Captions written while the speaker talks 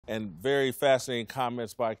and very fascinating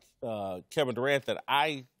comments by Kevin Durant that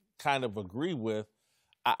I kind of agree with.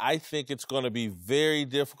 I think it's going to be very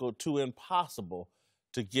difficult to impossible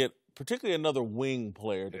to get particularly another wing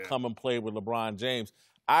player to come and play with LeBron James.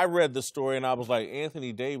 I read the story and I was like,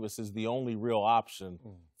 Anthony Davis is the only real option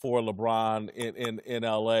for LeBron in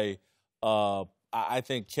L.A. I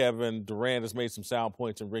think Kevin Durant has made some sound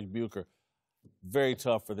points, and Rick Bucher. Very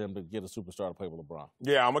tough for them to get a superstar to play with LeBron.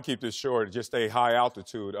 Yeah, I'm going to keep this short, just stay high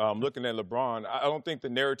altitude. Looking at LeBron, I don't think the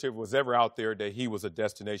narrative was ever out there that he was a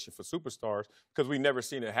destination for superstars because we never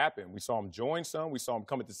seen it happen. We saw him join some. We saw him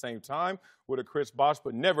come at the same time with a Chris Bosh,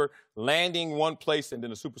 but never landing one place and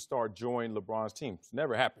then a superstar join LeBron's team. It's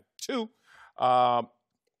never happened. Two,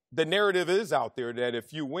 the narrative is out there that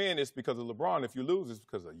if you win, it's because of LeBron. If you lose, it's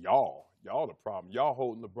because of y'all. Y'all the problem. Y'all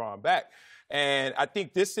holding LeBron back. And I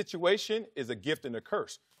think this situation is a gift and a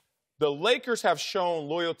curse. The Lakers have shown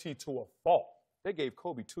loyalty to a fault. They gave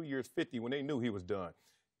Kobe 2 years, 50 when they knew he was done.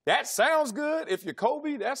 That sounds good if you're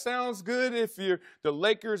Kobe. That sounds good if you're the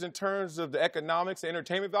Lakers in terms of the economics and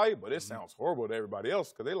entertainment value. But it sounds horrible to everybody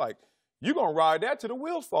else because they're like, you're going to ride that till the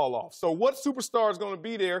wheels fall off. So what superstar is going to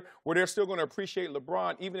be there where they're still going to appreciate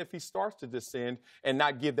LeBron even if he starts to descend and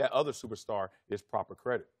not give that other superstar his proper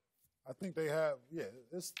credit? I think they have,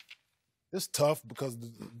 it's tough because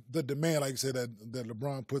the demand, like you said, that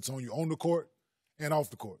LeBron puts on you on the court and off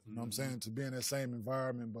the court. You know what I'm saying? To be in that same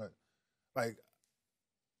environment. But, like,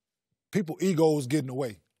 people egos get in the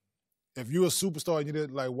way. If you're a superstar, and you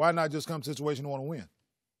did, like, why not just come to a situation you want to win?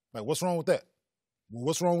 Like, what's wrong with that?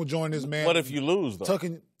 What's wrong with joining this man? What if you lose, though?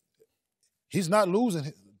 He's not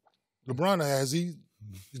losing. LeBron has. He's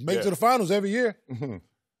made it to the finals every year.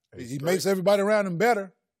 He makes everybody around him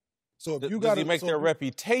better. So if you got to make their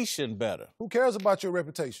reputation better. Who cares about your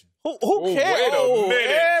reputation? Who cares? Wait a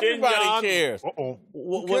minute. Everybody cares.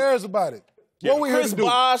 Who cares about it? Yeah, what we here to do?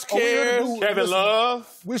 Bosh cares. Kevin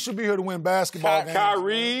Love. We should be here to win basketball games.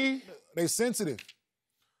 Kyrie. They sensitive.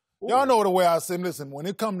 Y'all know the way I say, listen, when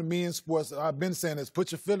it comes to me in sports, I've been saying this,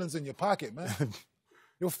 put your feelings in your pocket, man.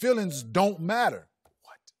 Your feelings don't matter.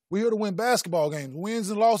 What? We're here to win basketball games. Wins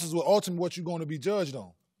and losses will ultimately what you're going to be judged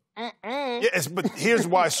on. Yes, but here's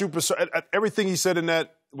why everything he said in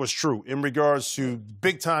that was true in regards to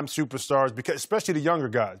big-time superstars, because especially the younger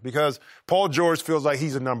guys, because Paul George feels like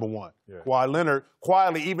he's a number one. Yeah. Kawhi Leonard,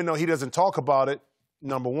 quietly, even though he doesn't talk about it,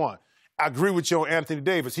 number one. I agree with you on Anthony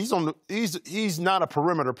Davis. He's not a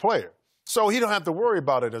perimeter player, so he don't have to worry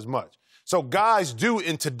about it as much. So guys do,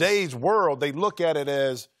 in today's world, they look at it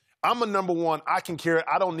as, I'm a number one, I can carry it,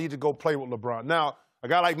 I don't need to go play with LeBron. Now, a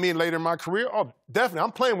guy like me later in my career, definitely,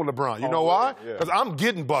 I'm playing with LeBron. You know why? Because I'm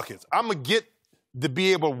getting buckets. I'm going to get to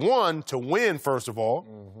be able, one, to win, first of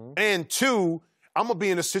all, and two, I'm going to be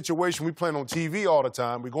in a situation, we playing on TV all the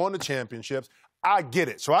time, we going to championships. I get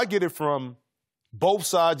it. So I get it from both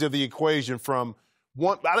sides of the equation. From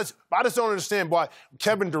one, I just don't understand why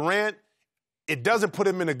Kevin Durant, it doesn't put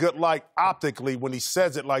him in a good light optically when he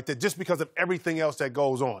says it like that, just because of everything else that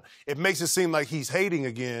goes on. It makes it seem like he's hating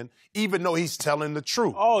again, even though he's telling the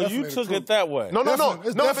truth. Oh, definitely you took it that way. No,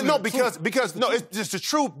 because it's just the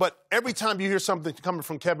truth. But every time you hear something coming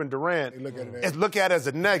from Kevin Durant, look at it as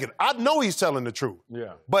a negative. I know he's telling the truth.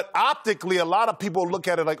 Yeah. But optically, a lot of people look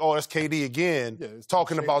at it like, oh, it's KD again,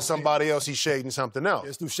 talking about somebody else. He's shading something else.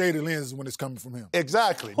 It's through shaded lenses when it's coming from him.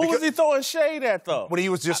 Exactly. Who was he throwing shade at, though? When he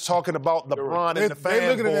was just talking about LeBron and the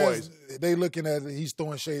fanboys. They looking at it, he's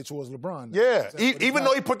throwing shade towards LeBron. Yeah, even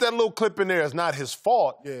though he put that little clip in there, it's not his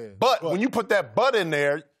fault. Yeah. But when you put that but in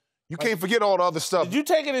there, you can't forget all the other stuff. Did you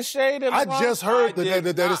take it as shade at LeBron? I just heard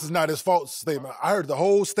that this is not his fault statement. I heard the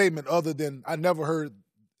whole statement other than I never heard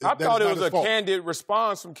I thought it was a candid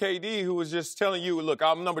response from KD, who was just telling you, look,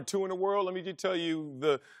 I'm number 2 in the world. Let me just tell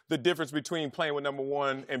you the difference between playing with number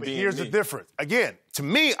 1 and being Here's the difference. Again, to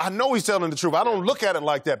me, I know he's telling the truth. I don't look at it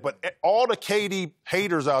like that. But all the KD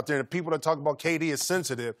haters out there, the people that talk about KD as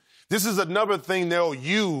sensitive, this is another thing they'll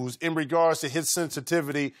use in regards to his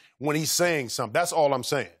sensitivity when he's saying something. That's all I'm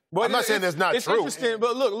saying. But I'm not saying that's not true. It's interesting,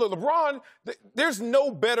 but look, LeBron, there's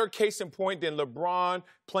no better case in point than LeBron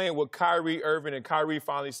playing with Kyrie Irving, and Kyrie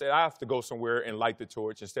finally said, I have to go somewhere and light the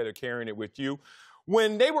torch instead of carrying it with you.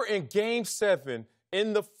 When they were in Game 7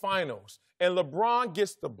 in the finals, and LeBron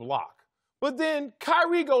gets the block, but then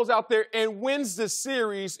Kyrie goes out there and wins the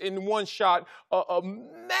series in one shot, a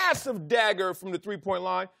massive dagger from the three-point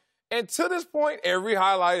line. And to this point, every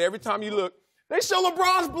highlight, every time you look, they show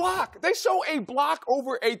LeBron's block. They show a block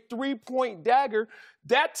over a three-point dagger.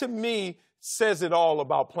 That, to me, says it all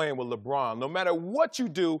about playing with LeBron. No matter what you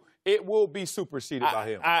do, it will be superseded by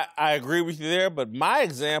him. I agree with you there, but my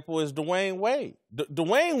example is Dwayne Wade.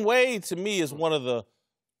 Dwayne Wade, to me, is one of the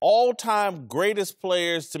all-time greatest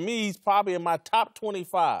players. To me, he's probably in my top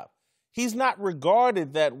 25. He's not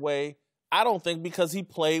regarded that way, I don't think, because he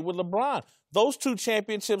played with LeBron. Those 2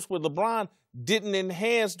 championships with LeBron didn't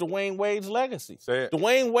enhance Dwayne Wade's legacy.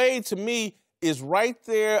 Dwayne Wade, to me, is right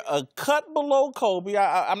there, a cut below Kobe.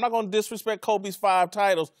 I'm not going to disrespect Kobe's 5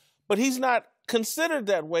 titles, but he's not considered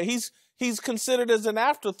that way. He's considered as an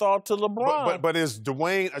afterthought to LeBron. But is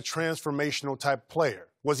Dwayne a transformational type player?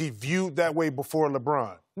 Was he viewed that way before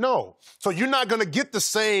LeBron? No. So you're not going to get the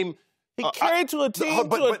same. He carried to a team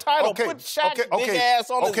to a title. Put Shaq's big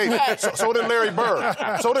ass on his back. So did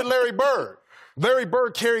Larry Bird. Larry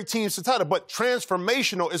Bird carried teams to title, but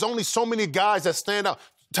transformational is only so many guys that stand out.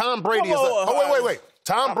 Tom Brady is like, wait.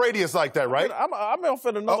 Tom Brady is like that, right? I'm going to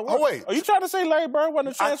fit another word. Wait. Are you trying to say Larry Bird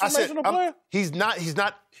wasn't a transformational player? He's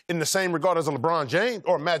not in the same regard as a LeBron James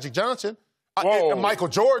or Magic Johnson. Michael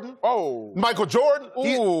Jordan. Michael Jordan.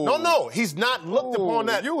 He's not looked upon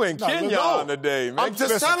that. You in Kenya today, man. I'm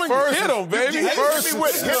just telling you. Hit him, baby.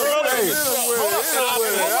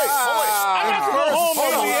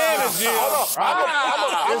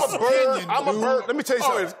 I'm a bird. Let me tell you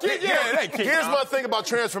something. Here's my thing about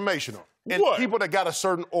transformational. And people that got a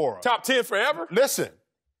certain aura. Top 10 forever? Listen.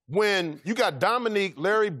 When you got Dominique,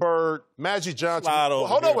 Larry Bird, Magic Johnson,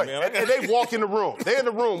 and they walk in the room. They're in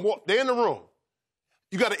the room.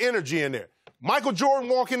 You got an energy in there. Michael Jordan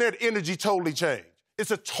walk in there, the energy totally changed.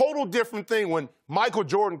 It's a total different thing when Michael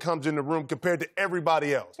Jordan comes in the room compared to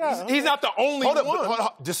everybody else. He's not the only one. Hold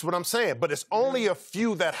up. This is what I'm saying. But it's only a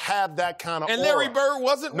few that have that kind of aura. And Larry Bird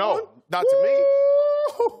wasn't one? No, not to me.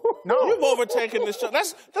 No. You've overtaken this show.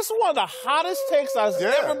 That's one of the hottest takes I've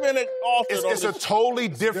ever been authored on. It's a totally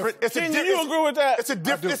different. You agree with that? It's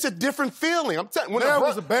a different feeling. I'm telling you. Larry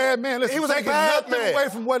was a bad man. Listen, he was a bad man. Away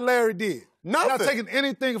from what Larry did. Nothing. Not taking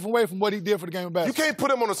anything away from what he did for the game of basketball. You can't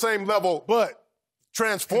put him on the same level. But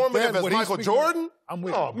transformative as Michael Jordan? I'm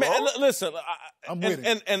with you. Man, listen, I'm with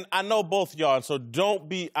it. And I know both y'all, so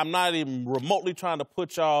I'm not even remotely trying to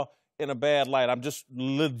put y'all in a bad light. I'm just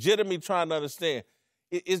legitimately trying to understand.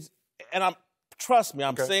 Trust me,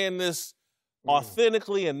 I'm saying this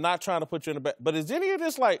authentically and not trying to put you in a bad, but is any of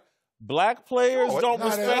this like black players don't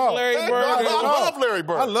respect Larry Bird? I love Larry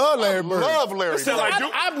Bird. I love Larry Bird. Listen,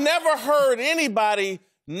 I've never heard anybody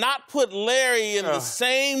not put Larry in the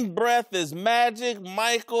same breath as Magic,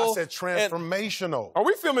 Michael. I said transformational. Are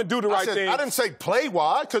we filming Do the Right Thing? I didn't say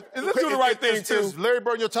play-wise. Let's Do the Right Thing, too. Is Larry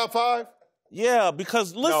Bird in your top 5? Yeah,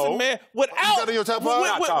 because listen, man, without in your top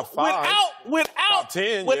 5? Top 5. Without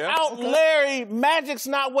 10, Larry, Magic's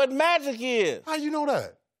not what Magic is. How you know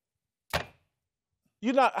that?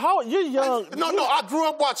 You're young. No, I grew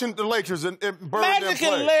up watching the Lakers and Bird Magic play.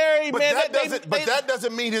 and Larry, but man. That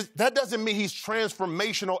doesn't mean he's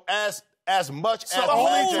transformational as much as the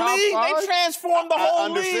whole league. They transformed the whole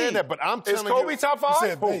league. I understand that, but I'm telling you. Is Kobe top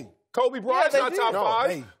 5? Kobe Bryant's not top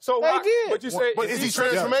 5. So why? But you say, but is he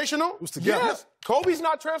transformational? Yes. Kobe's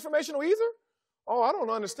not transformational either? Oh, I don't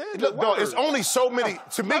understand. No, it's only so many.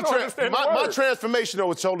 To me, my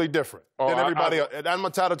transformational is totally different than everybody else. I'm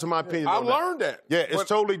entitled to my opinion. I learned that. Yeah, it's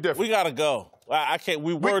totally different. We got to go. I can't.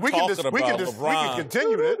 We were talking about LeBron. We can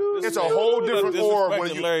continue it. It's a whole different aura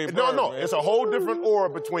when you. It's a whole different aura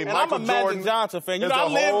between Michael Jordan. I'm a Magic Johnson fan. I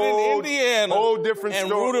lived in Indiana. Whole different and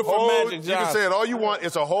story. Rooted for Magic Johnson. You can say it all you want.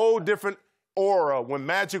 It's a whole different aura when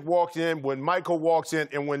Magic walks in, when Michael walks in,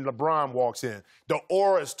 and when LeBron walks in. The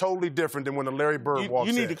aura is totally different than when the Larry Bird walks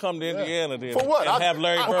in. You need to come to Indiana then. For what? And have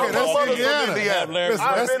Larry Bird. That's Indiana.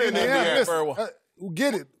 I've been in Indiana.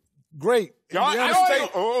 Get it. Great.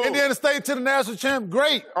 Indiana State to the national champ.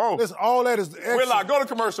 Great. Listen, all that is excellent. Whitlock, go to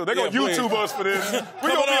commercial. They're going to YouTube us for this. We're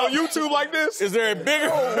going to be on YouTube like this. Is there a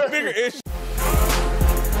bigger issue?